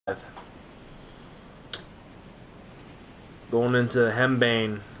Going into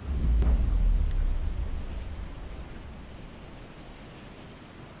Hembane.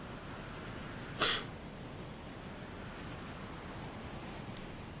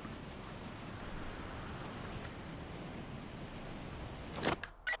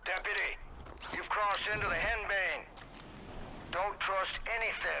 Deputy, you've crossed into the Henbane. Don't trust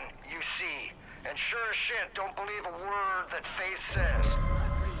anything you see. And sure as shit, don't believe a word that Faith says.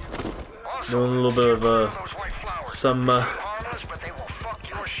 Also, Doing a little bit of some harmless, but they will fuck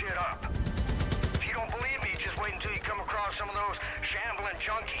your shit up. If you don't believe me, just wait until you come across some of those shambling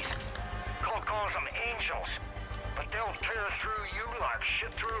junkies. Cult calls them angels, but they'll tear through you like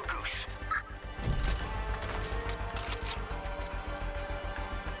shit through a goose.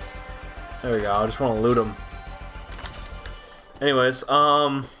 There we go. I just want to loot them. Anyways,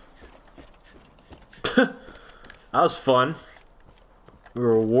 that was fun. We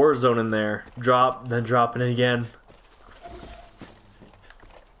were war zoning there. Drop, then dropping it again.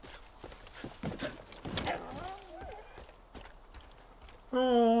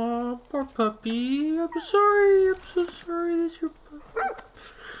 Oh, poor puppy. I'm sorry. I'm so sorry that you're puppy.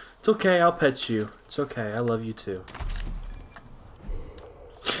 It's okay. I'll pet you. It's okay. I love you too.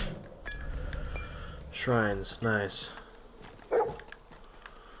 Shrines. Nice.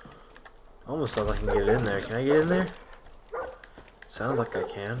 Almost thought I can get in there. Can I get in there? Sounds like I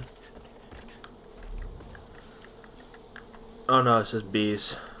can. Oh no, it's just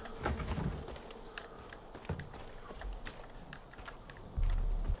bees.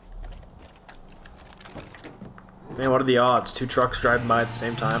 Man, what are the odds? Two trucks driving by at the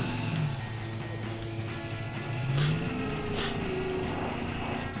same time?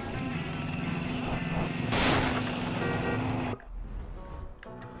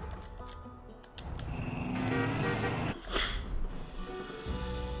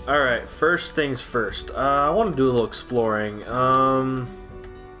 Alright, first things first. I want to do a little exploring. Yeah,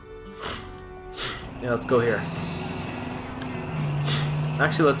 let's go here.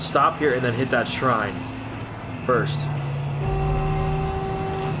 Actually, let's stop here and then hit that shrine first.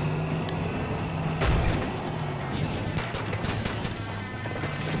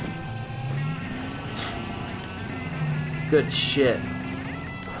 Good shit.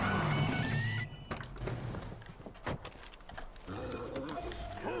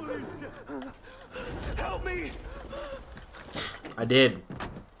 Help me! I did.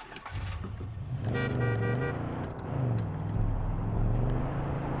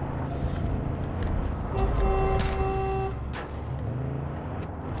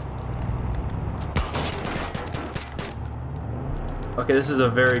 Okay, this is a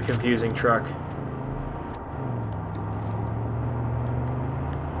very confusing truck.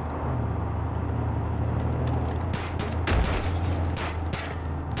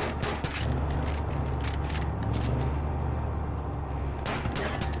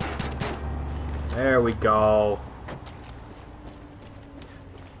 There we go.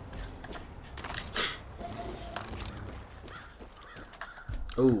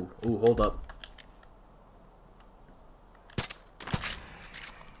 Ooh, hold up.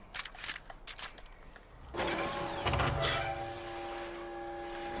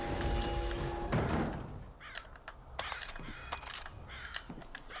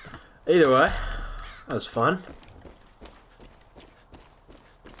 Either way, that was fun.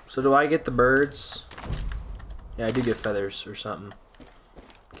 So do I get the birds? Yeah, I do get feathers or something.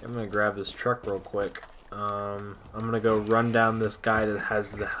 Okay, I'm gonna grab this truck real quick. I'm gonna go run down this guy that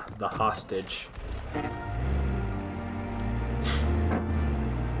has the hostage.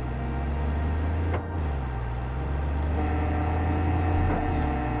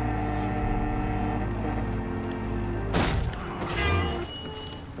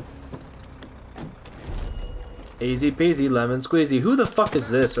 Easy peasy, lemon squeezy. Who the fuck is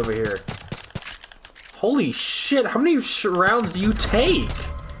this over here? Holy shit, how many rounds do you take?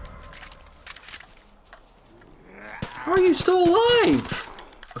 How are you still alive?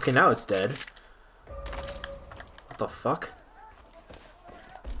 Okay, now it's dead. What the fuck?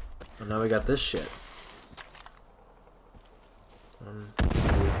 Oh, now we got this shit. 1, 2,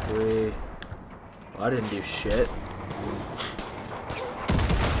 3. Well, I didn't do shit.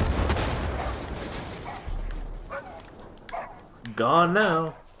 Gone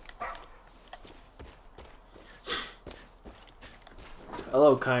now.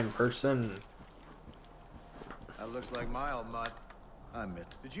 Hello, kind person. That looks like my old mud. I admit.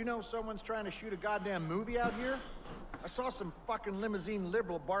 Did you know someone's trying to shoot a goddamn movie out here? I saw some fucking limousine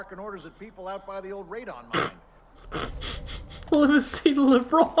liberal barking orders at people out by the old radon mine. Limousine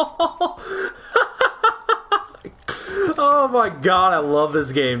liberal. Oh my god, I love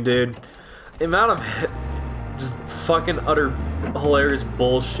this game, dude. The amount of just fucking utter hilarious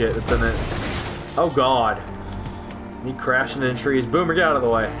bullshit that's in it. Oh god. Me crashing in trees. Boomer, get out of the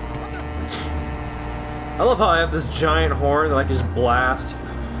way. I love how I have this giant horn that I can just blast.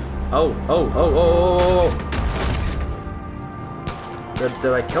 Oh.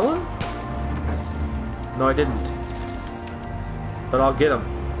 Did I kill him? No, I didn't. But I'll get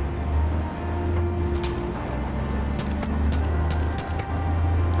him.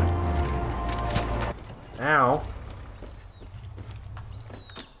 Ow.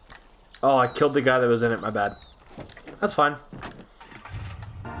 Oh, I killed the guy that was in it. My bad. That's fine.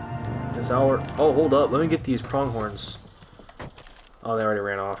 Guess I'll... Oh, hold up. Let me get these pronghorns. Oh, they already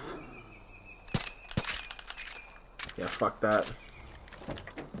ran off. Yeah, fuck that.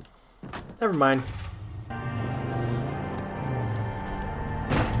 Never mind.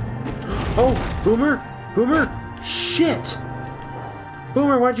 Oh, Boomer! Boomer! Shit!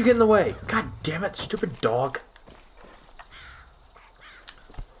 Boomer, why'd you get in the way? God damn it, stupid dog.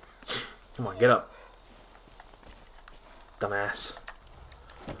 Come on, get up. Dumbass.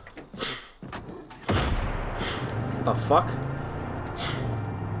 What the fuck?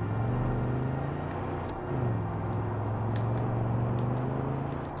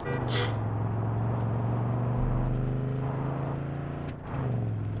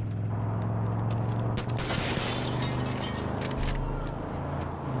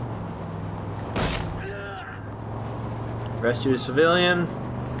 Rescued a civilian.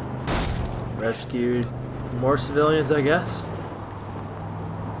 Rescued more civilians, I guess.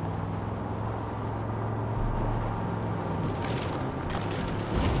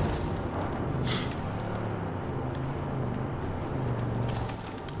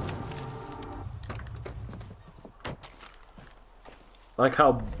 I like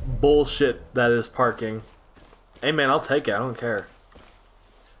how bullshit that is parking. Hey man, I'll take it. I don't care.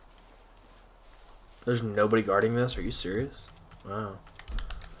 There's nobody guarding this? Are you serious? Wow.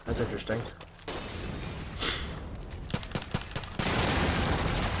 That's interesting.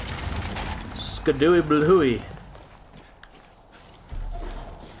 Skadooey blooey.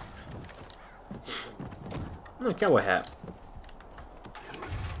 Oh, cowboy hat.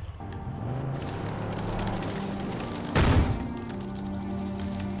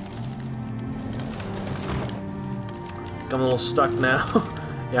 I'm a little stuck now.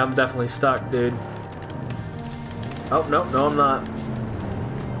 Yeah, I'm definitely stuck, dude. Oh, no, I'm not.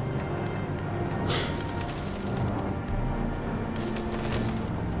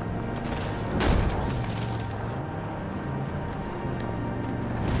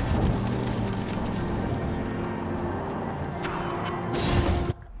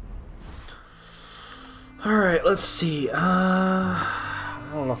 Alright, let's see. I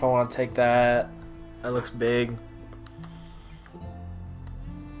don't know if I want to take that. That looks big.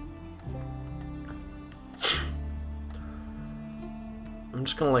 I'm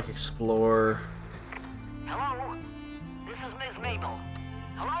just gonna like explore. Hello? This is Ms. Mabel.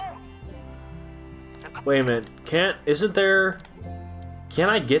 Hello? Wait a minute. Isn't there... Can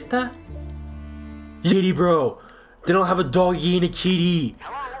I get that? Kitty, bro. They don't have a doggy and a kitty.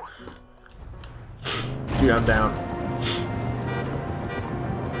 Hello? Dude, I'm down.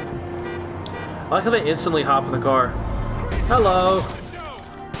 I like how they instantly hop in the car. Hello.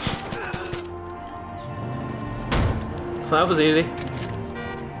 That was easy.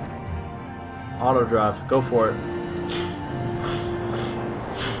 Auto drive. Go for it.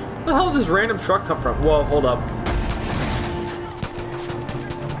 Where the hell did this random truck come from? Whoa, hold up.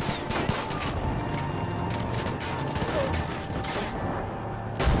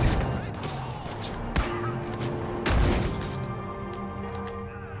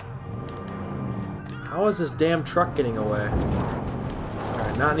 How is this damn truck getting away?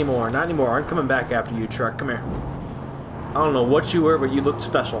 Alright, not anymore, not anymore. I'm coming back after you, truck. Come here. I don't know what you were, but you looked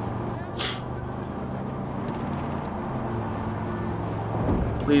special.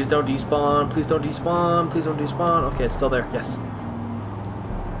 Please don't despawn, please don't despawn, please don't despawn. Okay, it's still there, yes.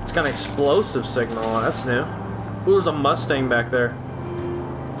 It's got an explosive signal on it, that's new. Ooh, there's a Mustang back there.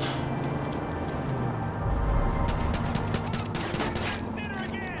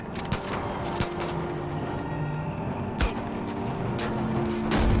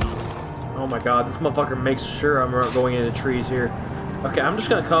 Oh my god, this motherfucker makes sure I'm going into trees here. Okay, I'm just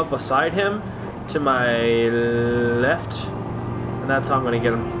gonna come up beside him to my left. And that's how I'm gonna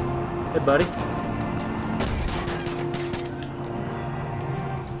get him. Hey, buddy.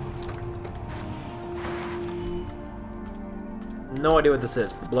 No idea what this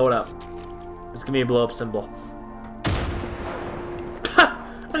is, but blow it up. Just give me a blow up symbol. I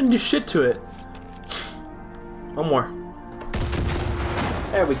didn't do shit to it. One more.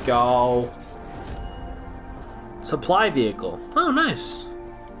 There we go. Supply vehicle. Oh, nice.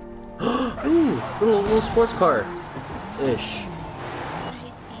 Ooh, little sports car. Ish. I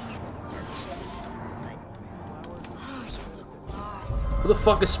see you searching, but oh, you look lost. Who the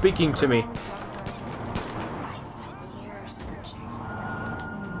fuck is speaking to me? I spent years searching.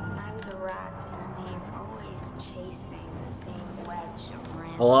 I was a rat in a maze, always chasing the same wedge of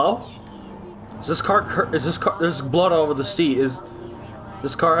rancid Hello? cheese. Is this car? There's blood all over the seat. Is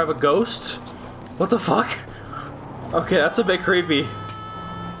this car have a ghost? What the fuck? Okay, that's a bit creepy.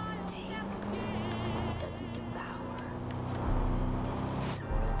 Doesn't take, doesn't devour. It's a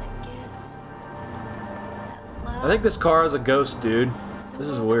world that gives, that I think this car has a ghost, dude. It's a This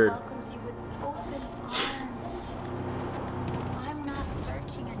is world that weird. welcomes you with open arms. I'm not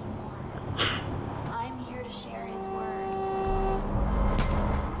searching anymore. I'm here to share his word.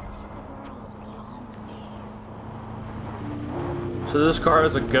 Come see the world beyond the maze. So this car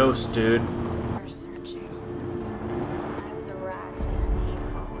has a ghost, dude. We're searching. I was a rat in a maze,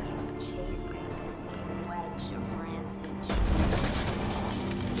 always chasing the same wedge of rancid cheese.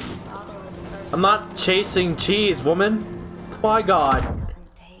 Father was the first. I'm not chasing cheese, woman. My God. It doesn't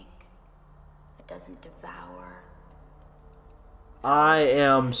take. It doesn't devour. I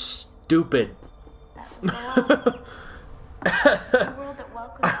am stupid. That world. The world that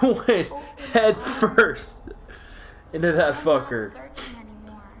welcomes I you with went open head arms. first into that I'm fucker. not searching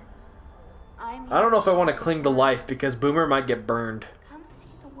anymore. I'm I don't know if I want to here cling to life because Boomer might get burned. Come see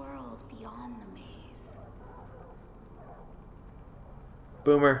the world beyond the maze.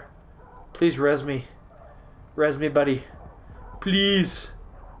 Boomer, please res me. Res me, buddy. Please.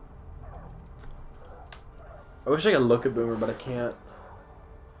 I wish I could look at Boomer, but I can't.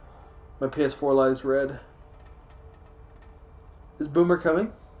 My PS4 light is red. Is Boomer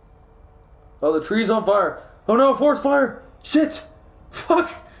coming? Oh, the tree's on fire. Oh no, forest fire! Shit!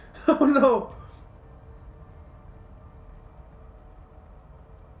 Fuck! Oh no!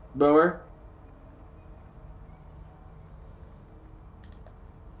 Boomer?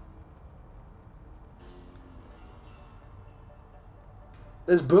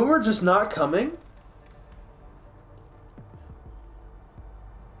 Is Boomer just not coming?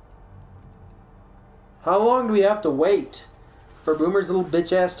 How long do we have to wait for Boomer's little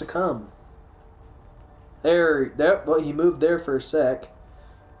bitch ass to come? There, well, he moved there for a sec.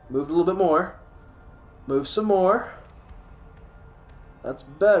 Moved a little bit more. Move some more. That's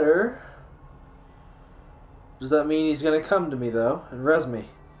better. Does that mean he's gonna come to me though and res me?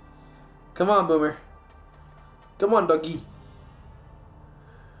 Come on, Boomer. Come on, doggy.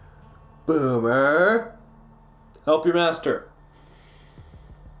 Boomer. Help your master.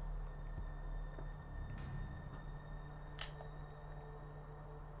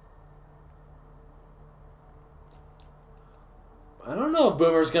 I don't know if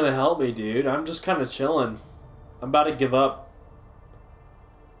Boomer's gonna help me, dude. I'm just kind of chilling. I'm about to give up.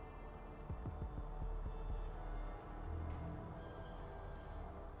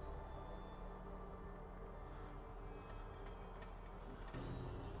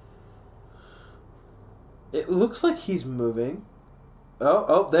 It looks like he's moving.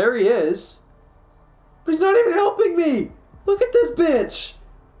 Oh, there he is. But he's not even helping me. Look at this bitch.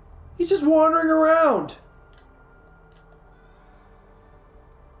 He's just wandering around.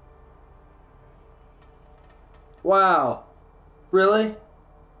 Wow. Really?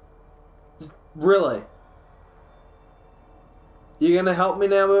 Really? You gonna help me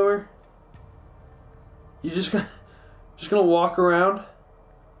now, Boomer? You just gonna walk around?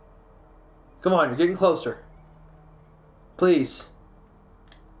 Come on, you're getting closer. Please.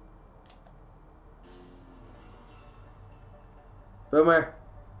 Boomer.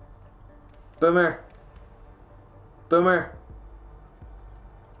 Boomer. Boomer.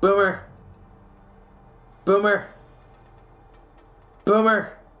 Boomer. Boomer.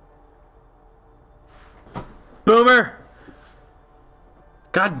 Boomer. Boomer.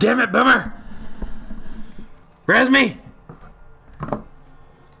 God damn it, Boomer. Res me.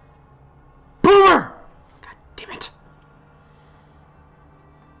 Boomer. God damn it.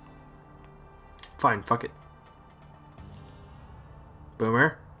 Fine, fuck it.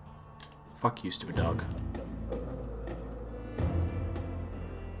 Boomer. Fuck you, stupid dog.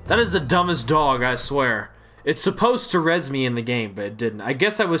 That is the dumbest dog, I swear. It's supposed to res me in the game, but it didn't. I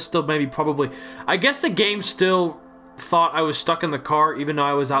guess I was still I guess the game still thought I was stuck in the car, even though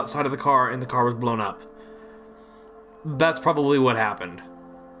I was outside of the car and the car was blown up. That's probably what happened.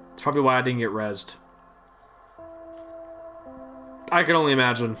 It's probably why I didn't get rezzed. I can only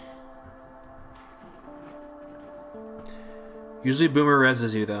imagine. Usually Boomer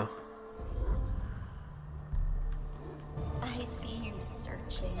rezzes you, though. I see you searching.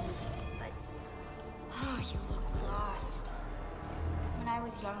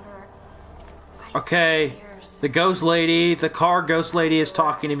 younger, I Okay, spent years the ghost lady, the car ghost lady is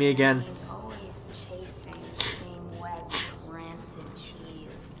talking to me again. He's always chasing the same wedge of rancid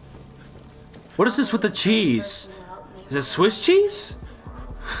cheese. What is this with the cheese? Is it Swiss cheese?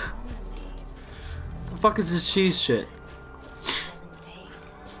 The fuck is this cheese shit? Doesn't take,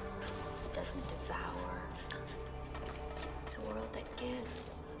 doesn't devour. It's a world that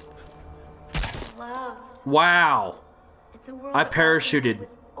gives, loves. Wow. It's a world I that parachuted. welcomes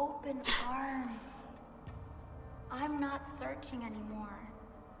with open arms. I'm not searching anymore.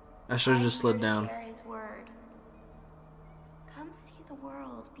 I should have just I'm slid here to down. share his word. Come see the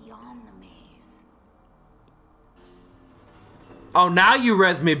world beyond the maze. Oh, now you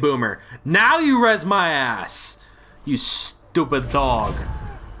res me, Boomer. Now you res my ass. You stupid dog.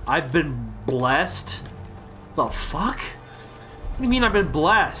 I've been blessed? The fuck? What do you mean I've been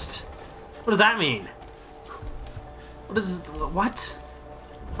blessed? What does that mean? What is... What?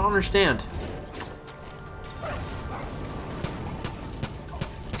 I don't understand.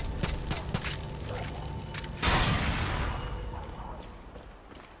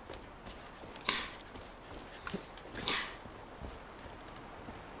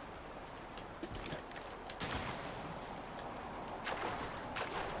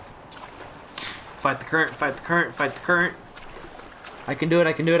 Fight the current, fight the current, fight the current. I can do it,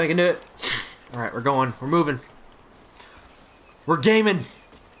 I can do it, I can do it. Alright, we're going, we're moving. We're gaming.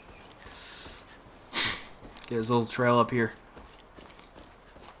 Get his little trail up here.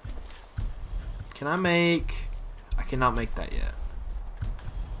 Can I make... I cannot make that yet.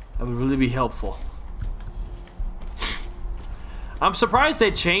 That would really be helpful. I'm surprised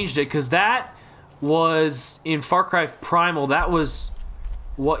they changed it, because that was, in Far Cry Primal, that was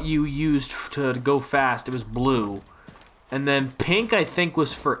what you used to go fast. It was blue. And then pink, I think,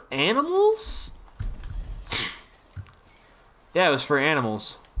 was for animals? Yeah, it was for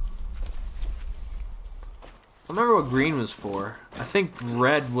animals. I don't remember what green was for. I think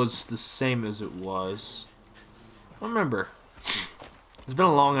red was the same as it was. I don't remember. It's been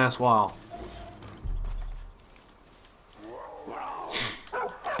a long-ass while.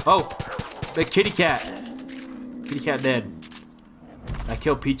 Oh! Big kitty cat! Kitty cat dead. Did I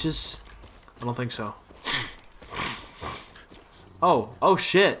kill Peaches? I don't think so. Oh, oh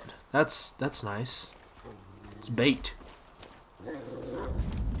shit. That's nice. It's bait.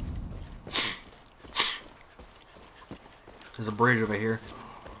 There's a bridge over here.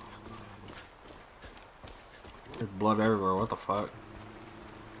 There's blood everywhere. What the fuck?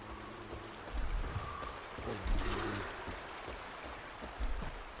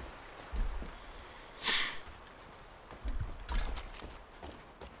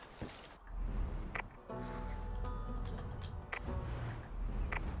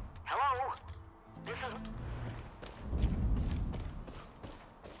 Hello? This is...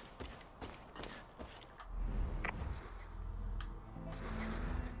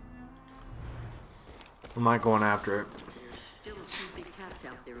 I'm not going after it. There's still a few big cats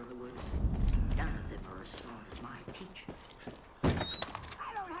out there in the woods. None of them are as strong as my Peaches.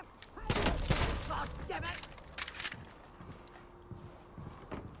 I don't have... Oh, damn it!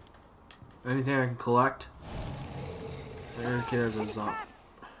 Anything I can collect? There's a zombie.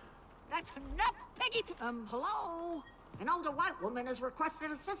 That's enough, Peggy! Hello? An older white woman has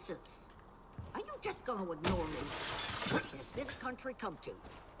requested assistance. Are you just gonna ignore me? What has this country come to?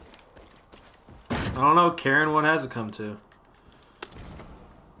 I don't know, Karen, what has it come to?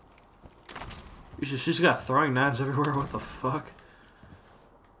 She's got throwing knives everywhere, what the fuck?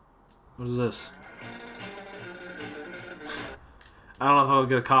 What is this? I don't know if I'll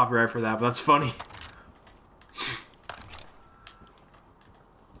get a copyright for that, but that's funny.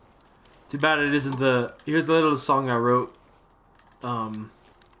 Too bad it isn't the... Here's the little song I wrote.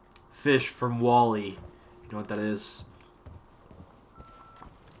 Fish from Wall-E. You know what that is?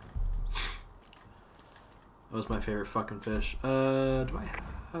 That was my favorite fucking fish. Do I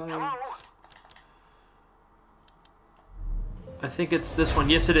have... I think it's this one.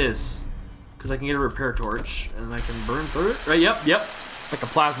 Yes, it is. Because I can get a repair torch, and I can burn through it. Right, yep. Like a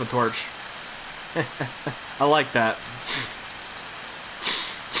plasma torch. I like that.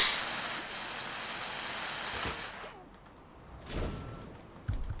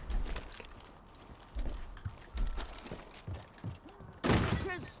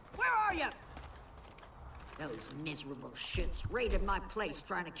 Where are you? Those miserable shits raided my place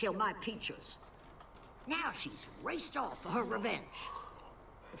trying to kill my Peaches. Now she's raced off for her revenge.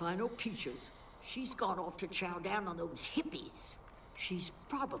 If I know Peaches, she's gone off to chow down on those hippies. She's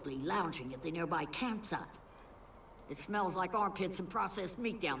probably lounging at the nearby campsite. It smells like armpits and processed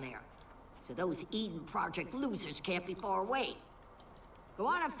meat down there. So those Eden Project losers can't be far away. Go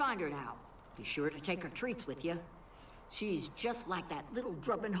on and find her now. Be sure to take her treats with you. She's just like that little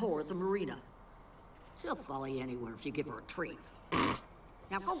drubbing whore at the marina. She'll follow you anywhere if you give her a treat.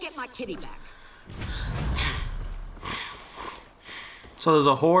 Now go get my kitty back. So there's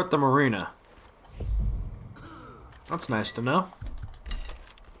a whore at the marina. That's nice to know.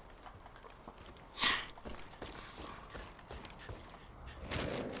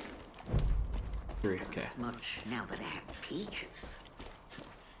 Okay. As much now that I have peaches.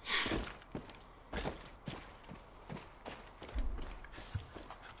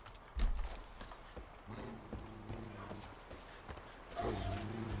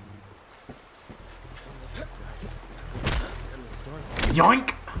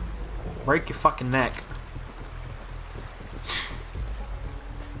 Yoink! Break your fucking neck.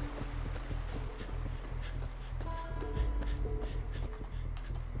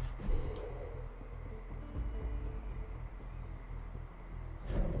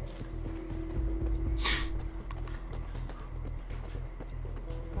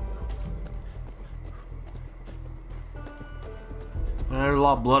 There's a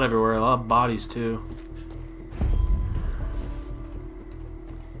lot of blood everywhere, a lot of bodies too.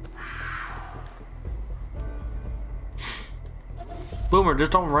 Boomer,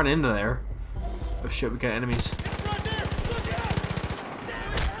 just don't run into there. Oh shit, we got enemies.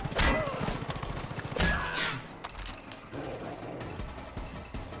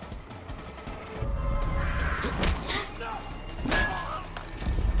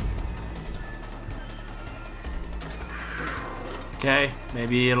 Okay,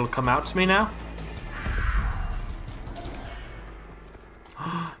 maybe it'll come out to me now.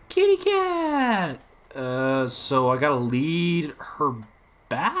 Kitty cat! So I gotta lead her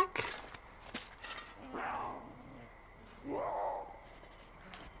back?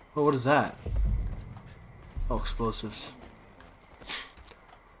 Oh, what is that? Oh, explosives.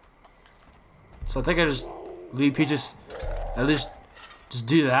 So I think I just lead Peaches, at least just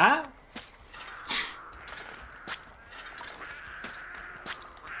do that?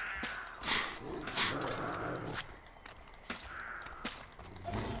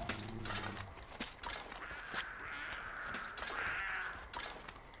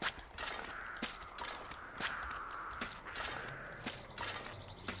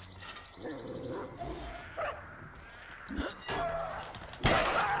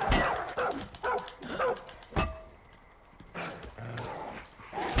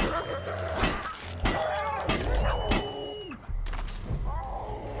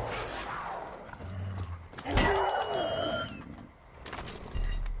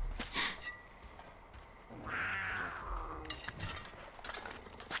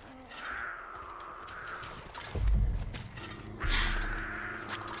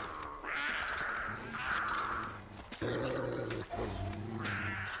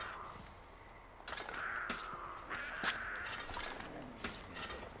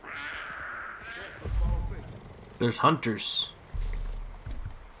 There's hunters.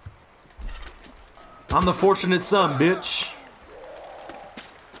 I'm the fortunate son, bitch.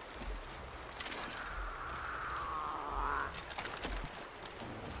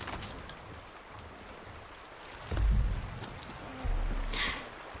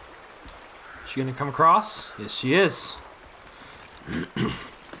 She gonna come across? Yes, she is.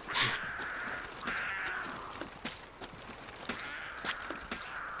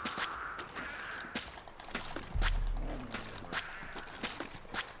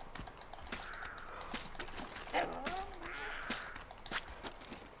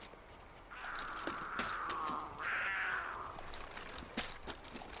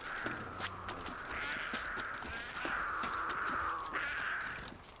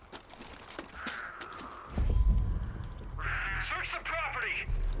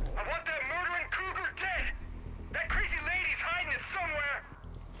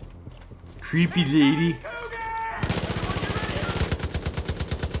 Creepy lady.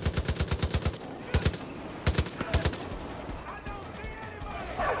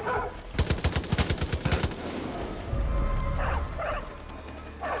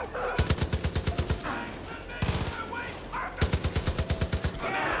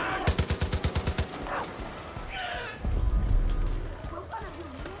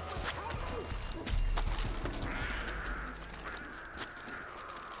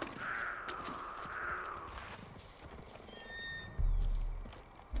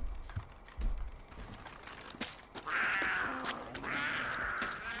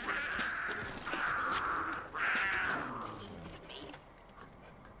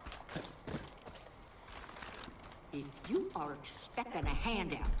 If you are expecting a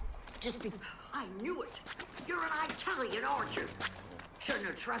handout, just be... I knew it! You're an Italian, aren't you? Shouldn't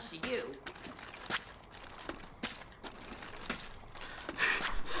have trusted you.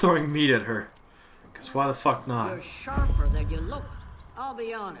 Throwing meat at her. Because why the fuck not? You're sharper than you look. I'll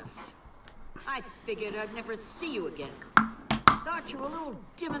be honest. I figured I'd never see you again. Thought you were a little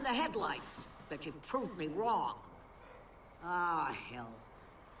dim in the headlights, but you proved me wrong. Ah, hell.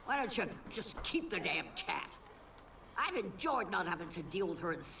 Why don't you just keep the damn cat? I've enjoyed not having to deal with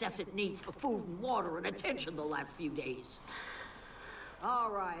her incessant needs for food and water and attention the last few days.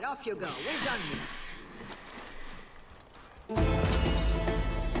 All right, off you go. We're done here.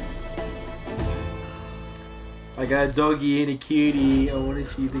 I got a doggy and a cutie. I want to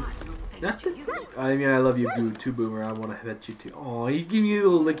see the... Nothing. I mean, I love you too, Boomer. I want to pet you too. Oh, he's giving you a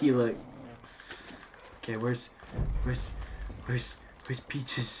little licky lick. Okay, where's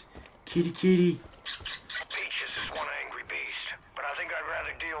Peaches? Kitty. Peaches is one angry beast, but I think I'd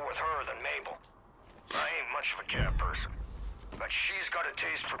rather deal with her than Mabel. I ain't much of a cat person, but she's got a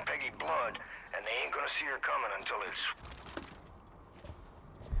taste for Peggy blood, and they ain't gonna see her coming until it's...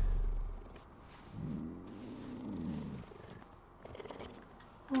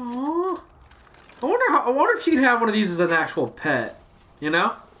 Aww. I wonder if you can have one of these as an actual pet. You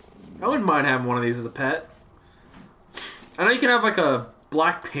know? I wouldn't mind having one of these as a pet. I know you can have like a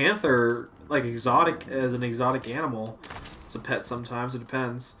Black Panther, like as an exotic animal as a pet sometimes. It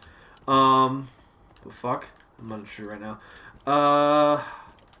depends. The fuck? I'm not sure right now. Hi,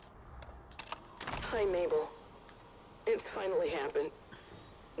 Mabel. It's finally happened.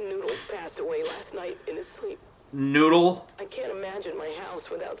 Noodle passed away last night in his sleep. Noodle? I can't imagine my house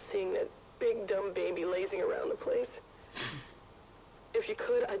without seeing that big dumb baby lazing around the place. If you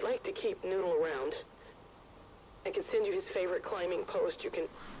could, I'd like to keep Noodle around. I could send you his favorite climbing post. You can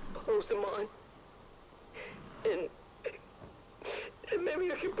pose him on. And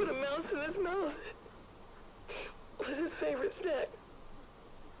maybe I could put a mouse in his mouth. It was his favorite snack.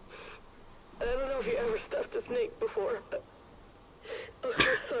 I don't know if you ever stuffed a snake before. Oh,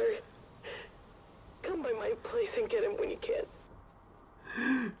 I'm sorry. Come by my place and get him when you can.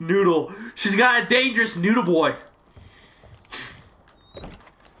 Noodle. She's got a dangerous noodle boy.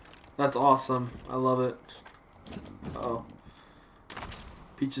 That's awesome. I love it. Uh-oh.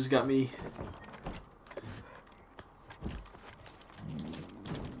 Peaches got me.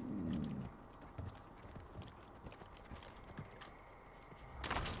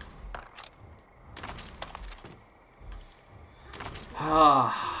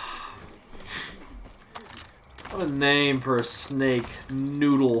 Ah. What a name for a snake.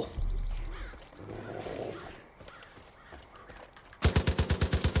 Noodle.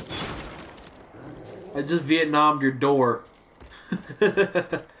 I just Vietnamed your door.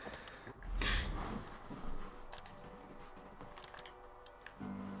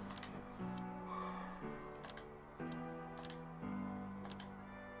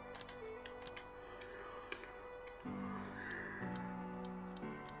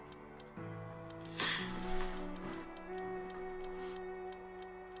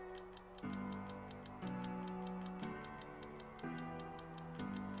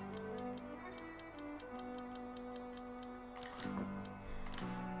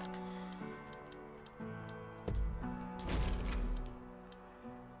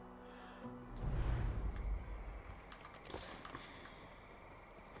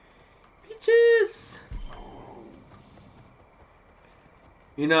 Peaches!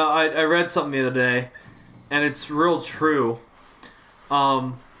 You know, I read something the other day, and it's real true.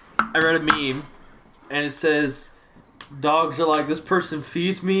 I read a meme, and it says, dogs are like, this person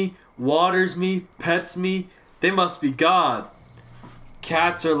feeds me, waters me, pets me, they must be God.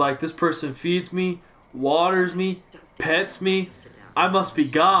 Cats are like, this person feeds me, waters me, pets me, I must be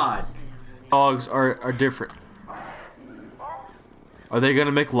God. Dogs are different. Are they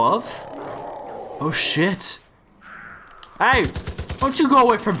gonna make love? Oh shit. Hey! Don't you go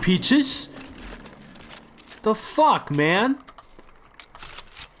away from Peaches! The fuck, man?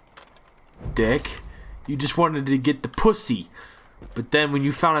 Dick. You just wanted to get the pussy. But then when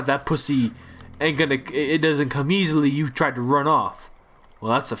you found out that pussy ain't gonna... It doesn't come easily, you tried to run off.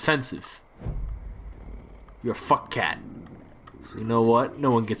 Well, that's offensive. You're a fuck cat. So you know what? No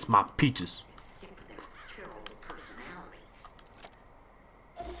one gets my Peaches.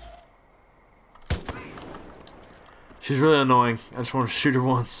 She's really annoying. I just want to shoot her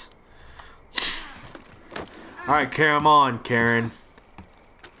once. Alright, Karen, I'm on, Karen.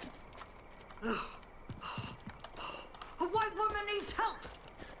 A white woman needs help.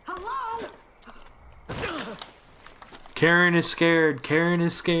 Hello? Karen is scared. Karen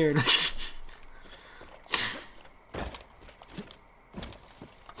is scared.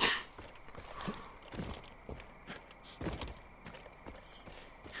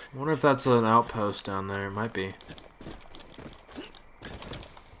 I wonder if that's an outpost down there. It might be.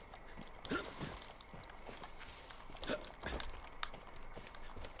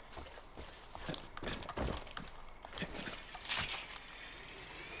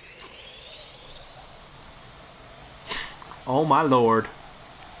 Oh my lord.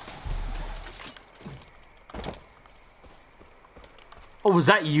 Oh, was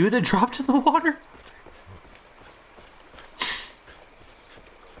that you that dropped in the water?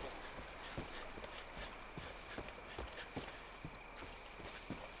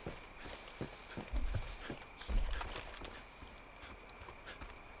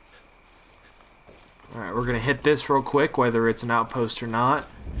 Alright, we're gonna hit this real quick, whether it's an outpost or not.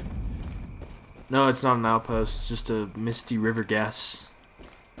 No, it's not an outpost, it's just a misty river gas.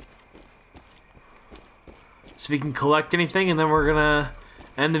 So we can collect anything and then we're gonna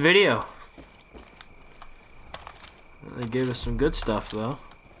end the video. They gave us some good stuff though.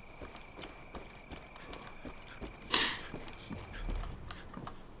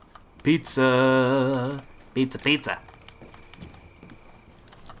 Pizza! Pizza, pizza!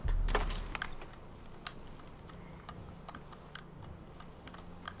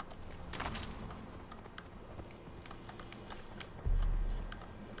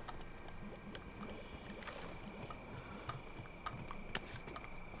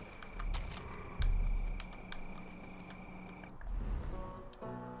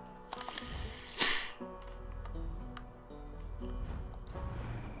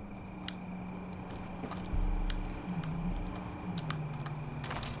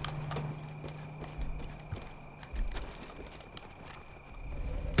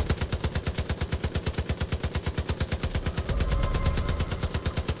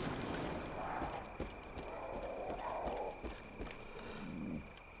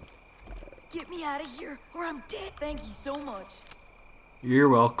 Get me out of here, or I'm dead. Thank you so much. You're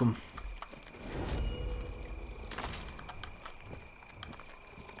welcome.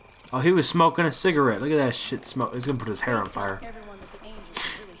 Oh, he was smoking a cigarette. Look at that shit smoke. He's gonna put his hair on fire. Everyone that the angels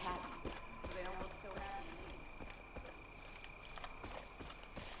are really happy. They don't look so happy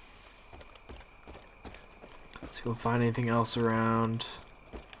to me. Let's go find anything else around.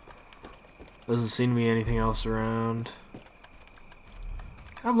 Doesn't seem to be anything else around.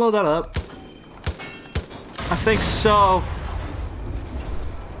 Can I blow that up? I think so.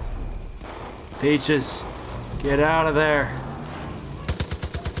 Peaches, get out of there.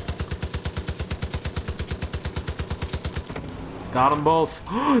 Got them both.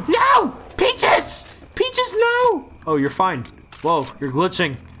 No! Peaches! Peaches, no! Oh, you're fine. Whoa, you're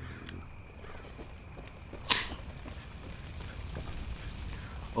glitching.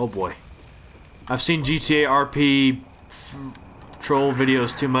 Oh boy. I've seen GTA RP troll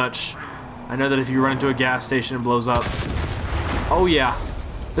videos too much. I know that if you run into a gas station, it blows up. Oh yeah.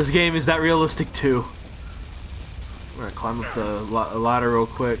 This game is that realistic too. I'm gonna climb up the ladder real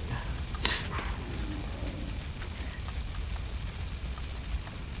quick.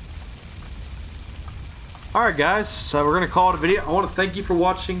 Alright guys, so we're gonna call it a video. I want to thank you for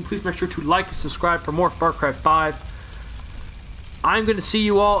watching. Please make sure to like and subscribe for more Far Cry 5. I'm gonna see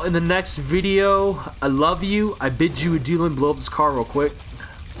you all in the next video. I love you. I bid you adieu and blow up this car real quick.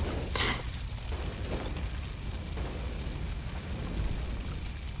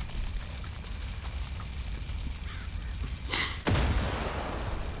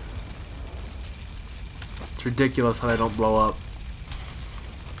 It's ridiculous how they don't blow up.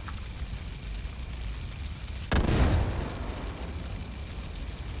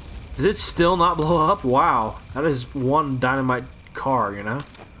 Did it still not blow up? Wow. That is one dynamite car, you know?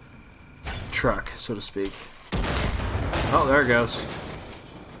 Truck, so to speak. Oh, there it goes.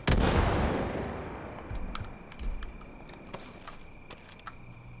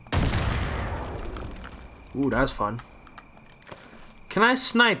 Ooh, that's fun. Can I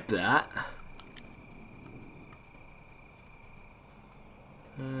snipe that?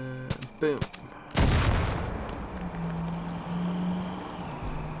 Boom.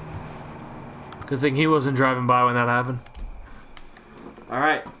 Good thing he wasn't driving by when that happened.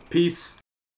 Alright, peace.